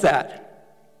love is that?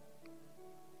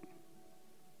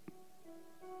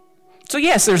 So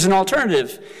yes, there's an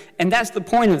alternative. And that's the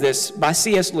point of this by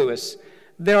C.S. Lewis.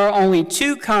 There are only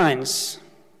two kinds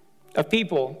of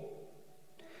people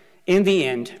in the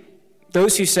end.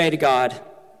 Those who say to God,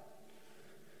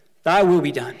 thy will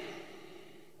be done.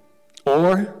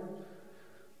 Or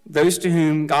those to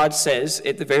whom God says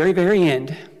at the very, very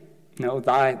end, no,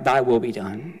 thy will be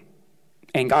done.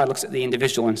 And God looks at the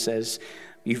individual and says,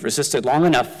 you've resisted long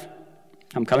enough.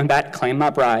 I'm coming back to claim my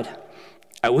bride.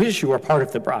 I wish you were part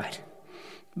of the bride.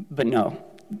 But no,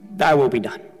 thy will be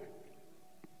done.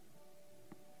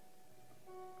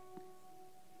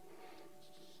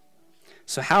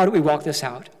 So how do we walk this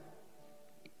out?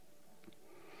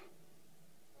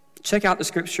 Check out the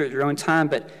scripture at your own time,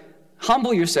 but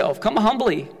humble yourself. Come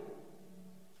humbly.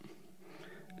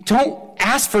 Don't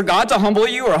ask for God to humble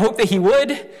you or hope that he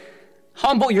would.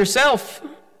 Humble yourself.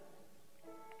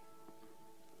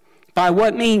 By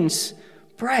what means?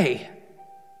 Pray.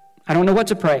 I don't know what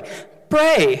to pray.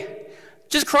 Pray.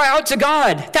 Just cry out to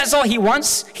God. That's all he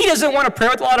wants. He doesn't want a prayer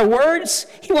with a lot of words.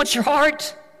 He wants your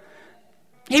heart.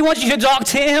 He wants you to talk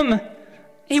to him.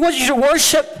 He wants you to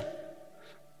worship.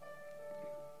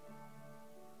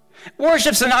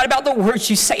 Worship's not about the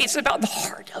words you say. It's about the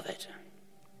heart of it.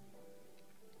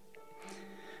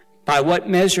 By what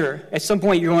measure? At some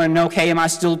point you're going to know, okay, am I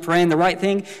still praying the right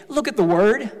thing? Look at the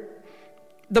word.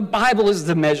 The Bible is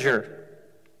the measure.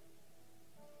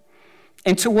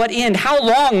 And to what end? How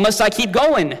long must I keep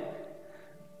going?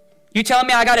 You telling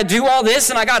me I got to do all this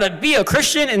and I got to be a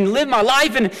Christian and live my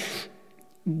life and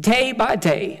day by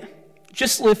day,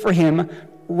 just live for him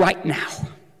right now.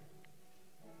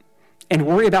 And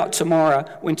worry about tomorrow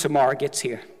when tomorrow gets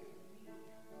here.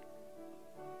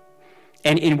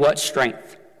 And in what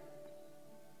strength?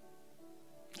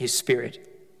 His Spirit.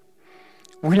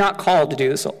 We're not called to do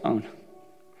this alone.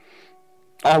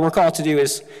 All we're called to do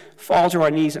is fall to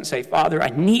our knees and say, Father, I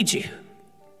need you.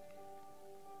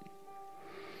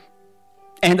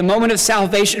 And the moment of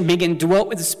salvation begin to dwell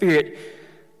with the Spirit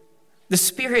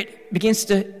begins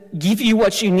to give you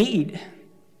what you need.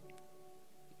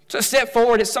 To step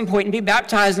forward at some point and be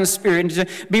baptized in the Spirit, and to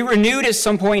be renewed at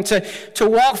some point, to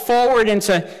walk forward and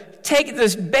to take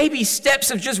those baby steps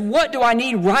of just what do I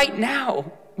need right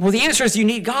now? Well, the answer is you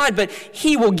need God, but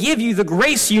he will give you the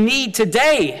grace you need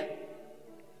today.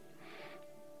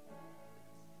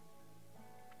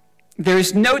 There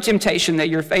is no temptation that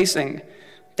you're facing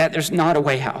that there's not a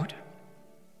way out.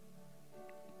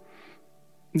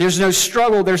 There's no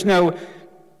struggle, there's no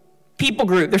people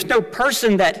group, there's no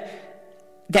person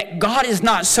that God is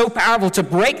not so powerful to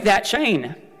break that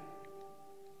chain.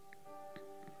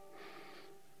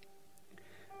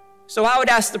 So I would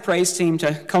ask the praise team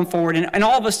to come forward and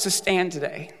all of us to stand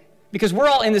today, because we're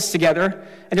all in this together,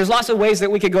 and there's lots of ways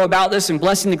that we could go about this and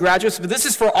blessing the graduates, but this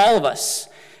is for all of us.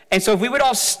 And so if we would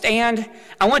all stand,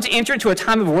 I want to enter into a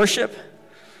time of worship.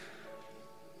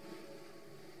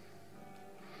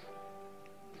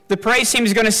 The praise team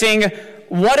is going to sing,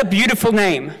 "What a Beautiful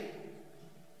Name."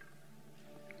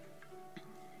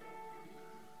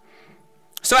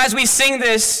 So as we sing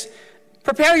this,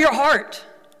 prepare your heart.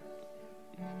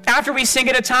 After we sing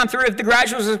it a time through, if the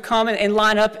graduates will come and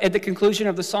line up at the conclusion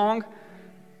of the song.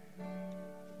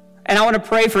 And I want to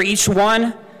pray for each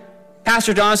one.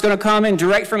 Pastor Don's going to come and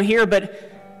direct from here,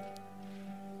 but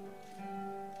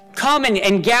come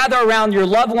and gather around your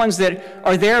loved ones that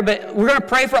are there. But we're going to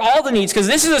pray for all the needs, because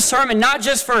this is a sermon not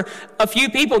just for a few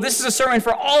people. This is a sermon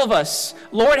for all of us.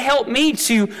 Lord, help me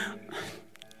to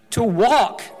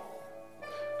walk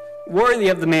worthy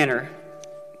of the manner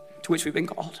to which we've been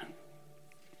called.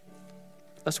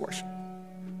 Let's worship.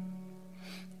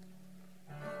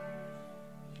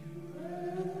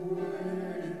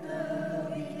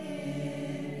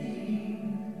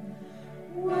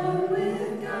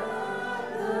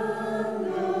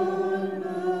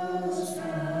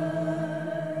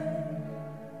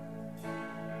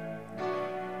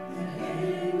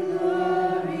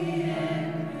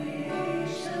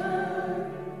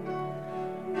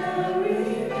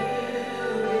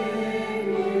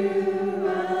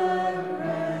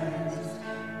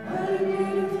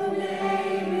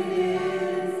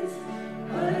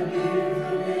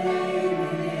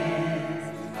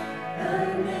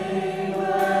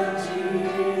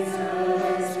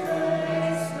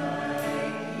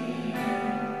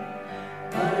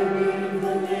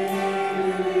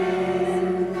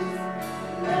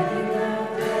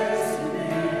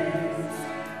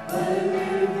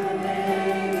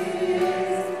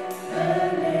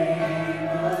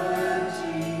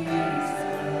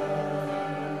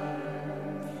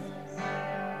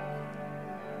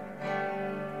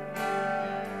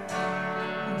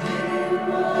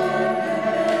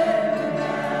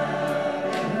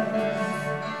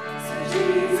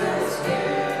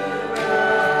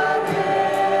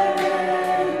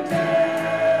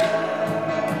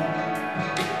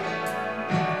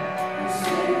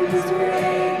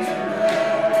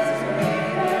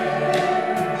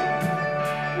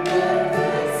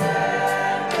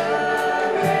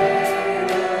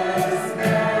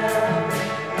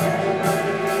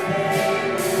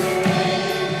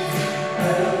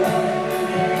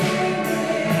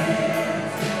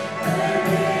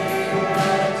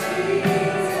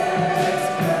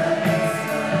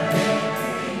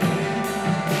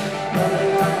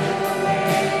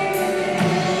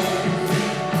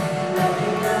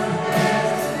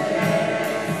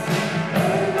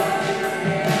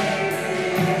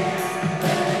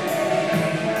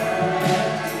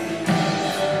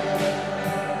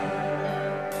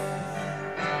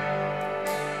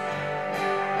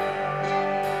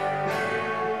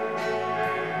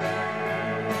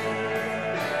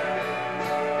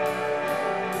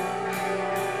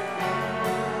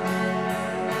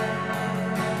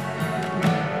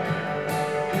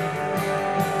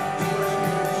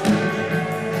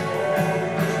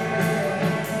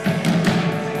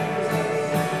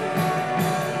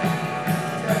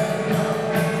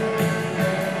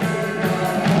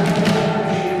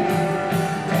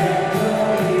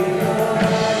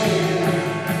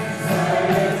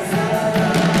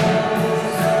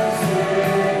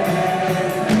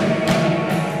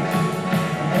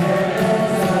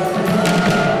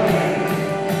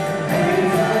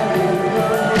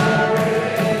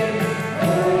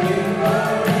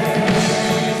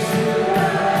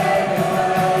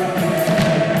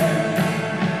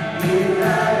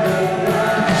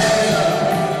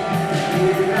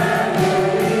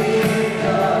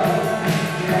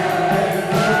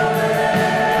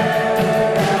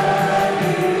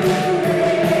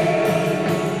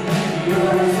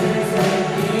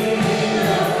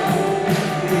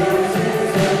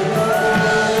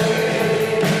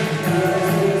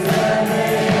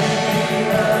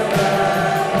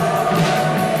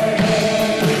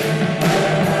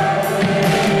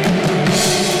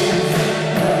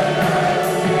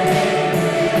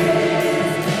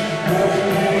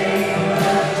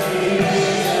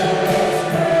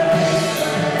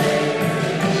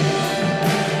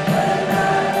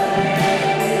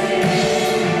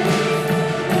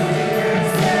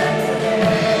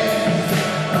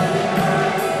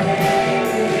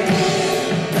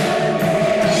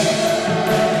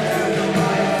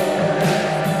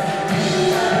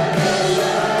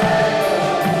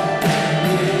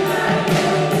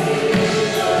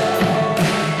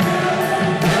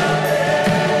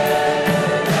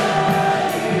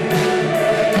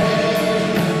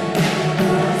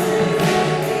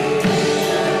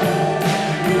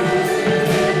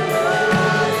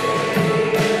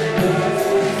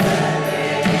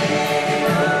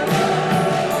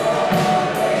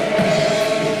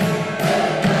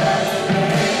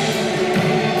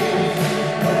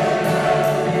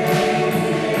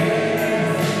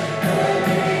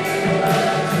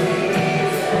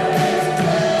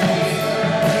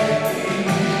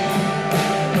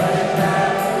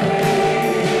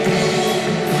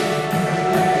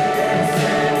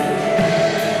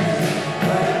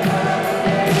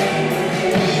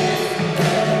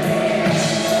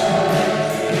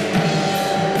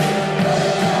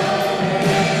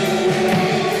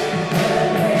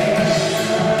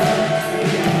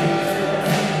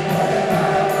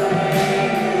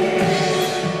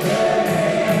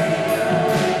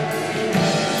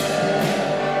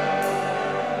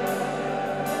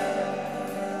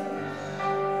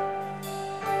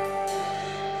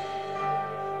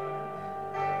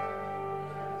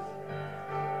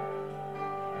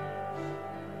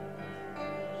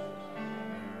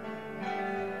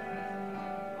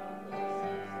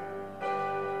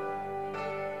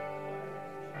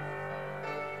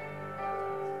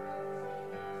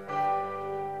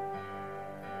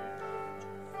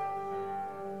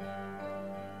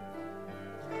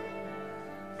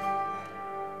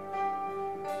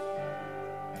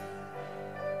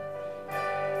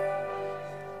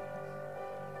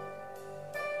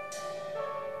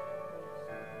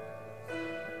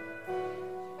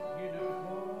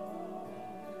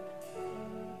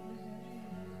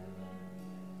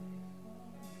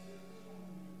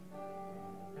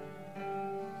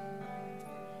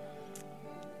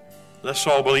 Let's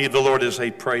all believe the Lord as they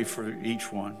pray for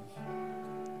each one.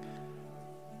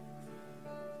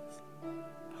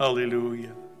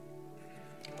 Hallelujah.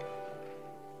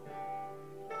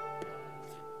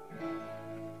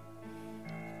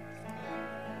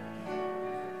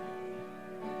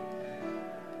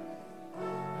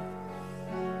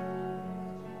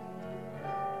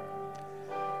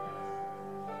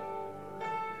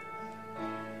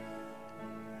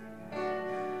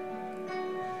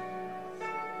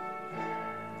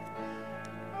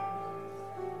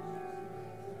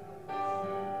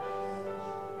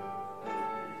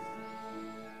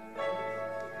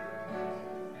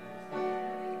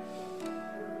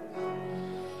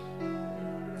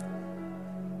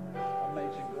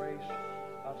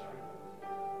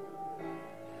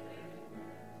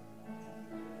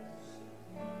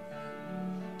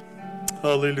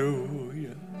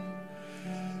 Hallelujah.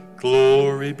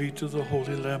 Glory be to the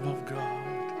Holy Lamb of God.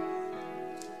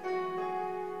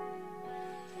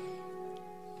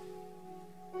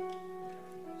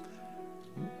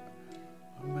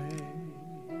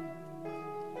 Amen.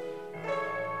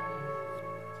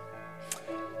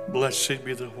 Blessed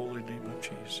be the holy name of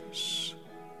Jesus.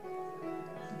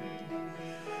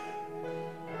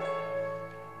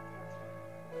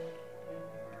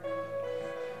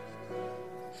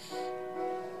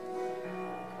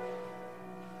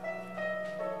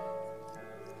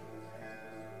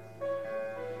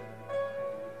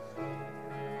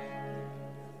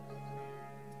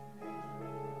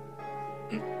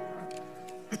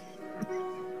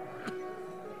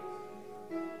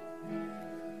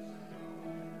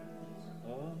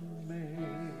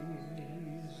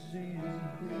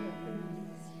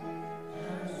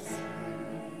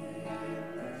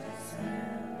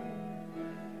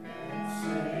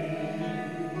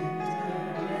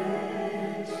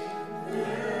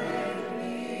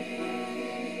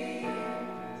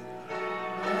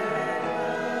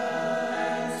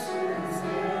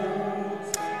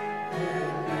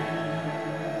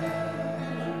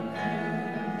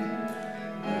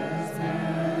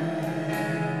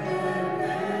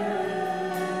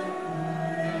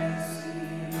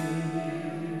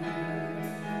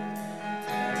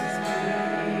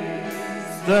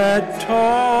 That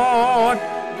taught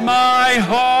my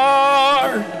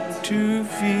heart to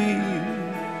feel,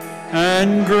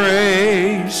 and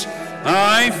grace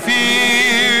my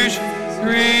fears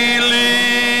relieve.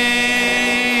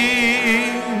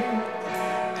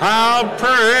 How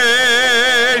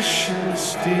precious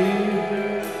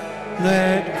dear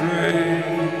that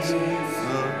grace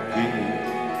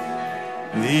appeared,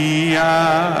 the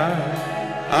hour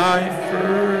I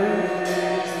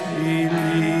first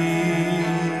believed.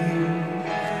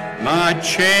 My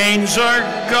chains are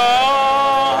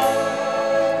gone,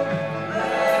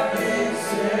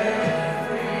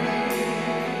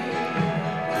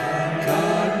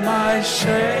 God my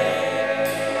Savior,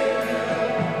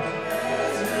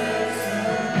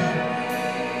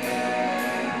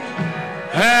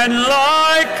 and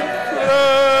like a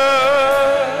flood,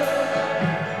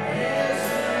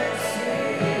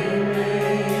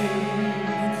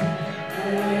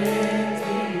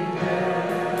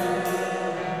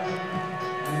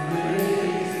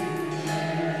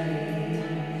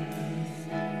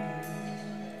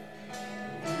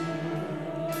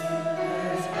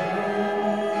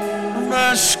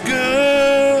 was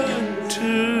good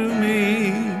to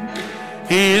me,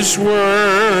 His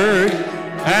word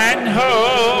and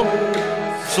hope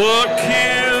secures.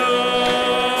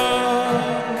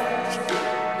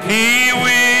 He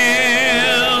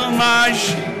will my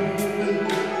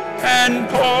shield and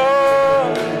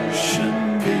portion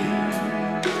be,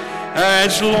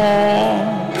 as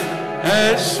long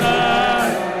as I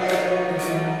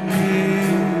live.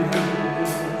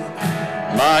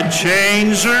 My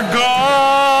chains are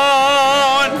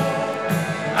gone,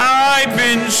 I've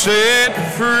been set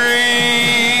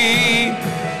free.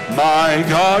 My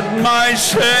God, my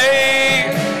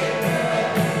Savior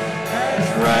has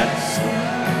ransomed,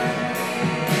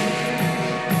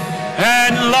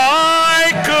 and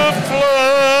like a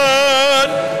flood,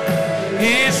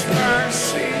 His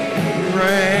mercy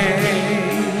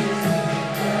reigns.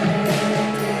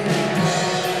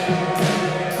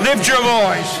 Lift your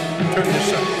voice. Turn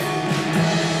this up.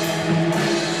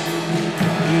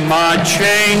 My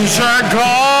chains are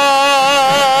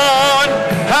gone,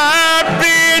 I've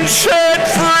been set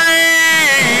free.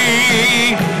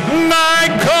 My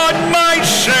God, my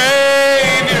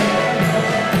Savior,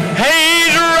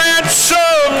 He's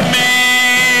ransomed me,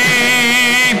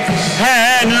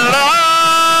 and like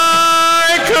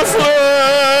a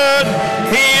flood,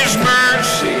 His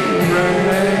mercy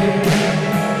reigns.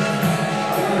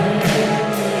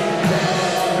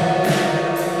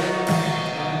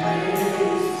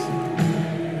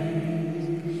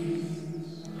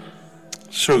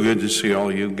 So good to see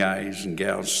all you guys and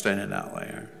gals standing out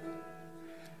there.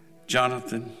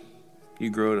 Jonathan,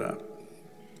 you grew up.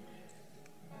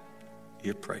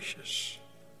 You're precious.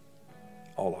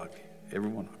 All of you. Every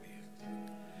one of you.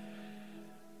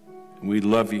 And we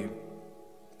love you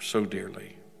so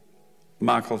dearly.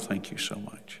 Michael, thank you so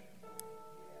much.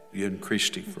 You and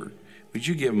Christy would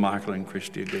you give Michael and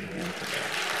Christy a good hand for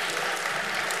that?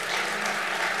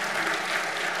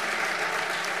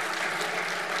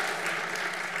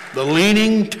 The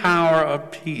Leaning Tower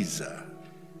of Pisa.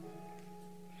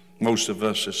 Most of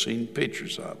us have seen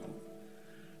pictures of them,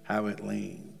 how it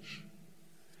leans.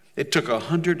 It took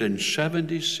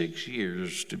 176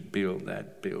 years to build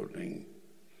that building.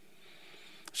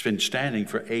 It's been standing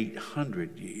for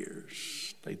 800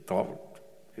 years. They thought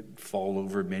it'd fall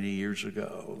over many years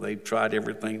ago. They've tried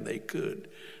everything they could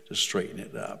to straighten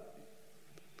it up,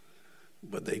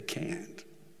 but they can't.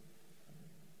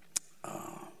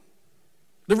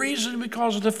 The reason,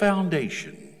 because of the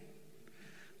foundation.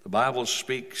 The Bible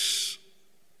speaks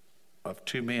of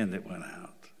two men that went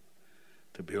out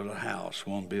to build a house.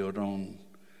 One built on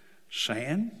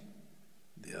sand,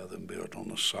 the other built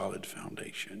on a solid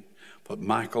foundation. What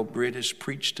Michael Britt has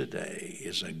preached today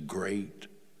is a great,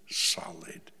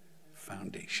 solid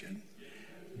foundation.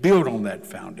 Build on that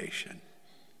foundation.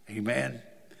 Amen?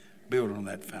 Build on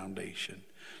that foundation.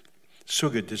 So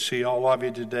good to see all of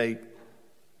you today.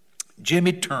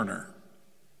 Jimmy Turner.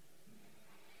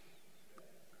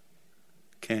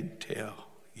 Can't tell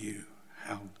you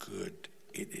how good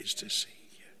it is to see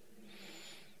you.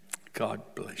 God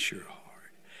bless your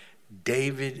heart.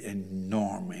 David and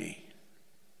Normie,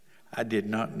 I did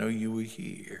not know you were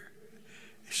here.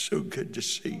 It's so good to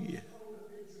see you.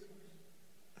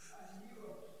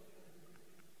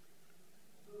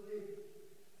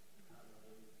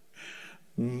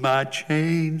 My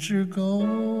chains are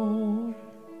gone.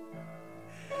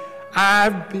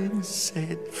 I've been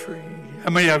set free. How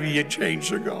many of you, your chains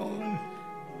are gone?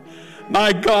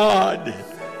 My God,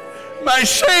 my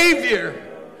Savior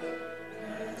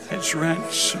has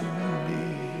ransomed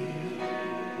me.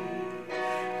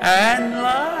 And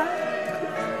like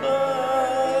a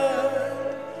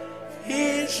flood,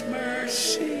 His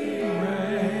mercy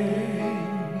reigns.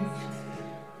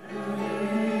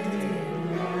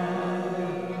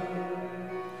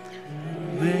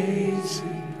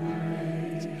 Amazing.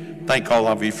 Thank all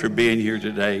of you for being here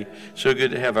today. So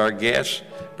good to have our guests.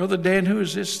 Brother Dan, who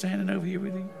is this standing over here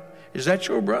with you? Is that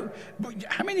your brother?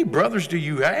 How many brothers do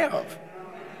you have?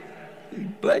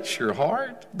 Bless your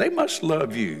heart. They must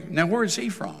love you. Now, where is he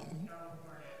from?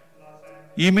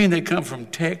 You mean they come from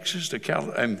Texas to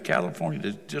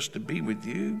California just to be with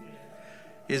you?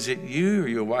 Is it you or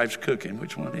your wife's cooking?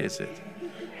 Which one is it?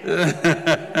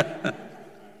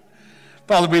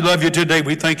 Father, we love you today.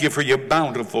 We thank you for your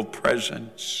bountiful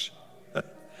presence.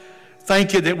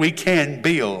 Thank you that we can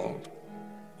build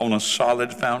on a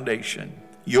solid foundation,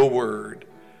 your word,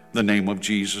 the name of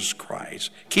Jesus Christ.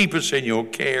 Keep us in your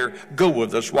care. Go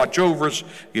with us. Watch over us.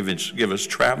 Give us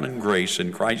traveling grace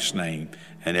in Christ's name.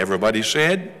 And everybody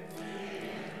said,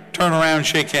 turn around,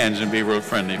 shake hands, and be real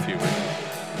friendly if you will.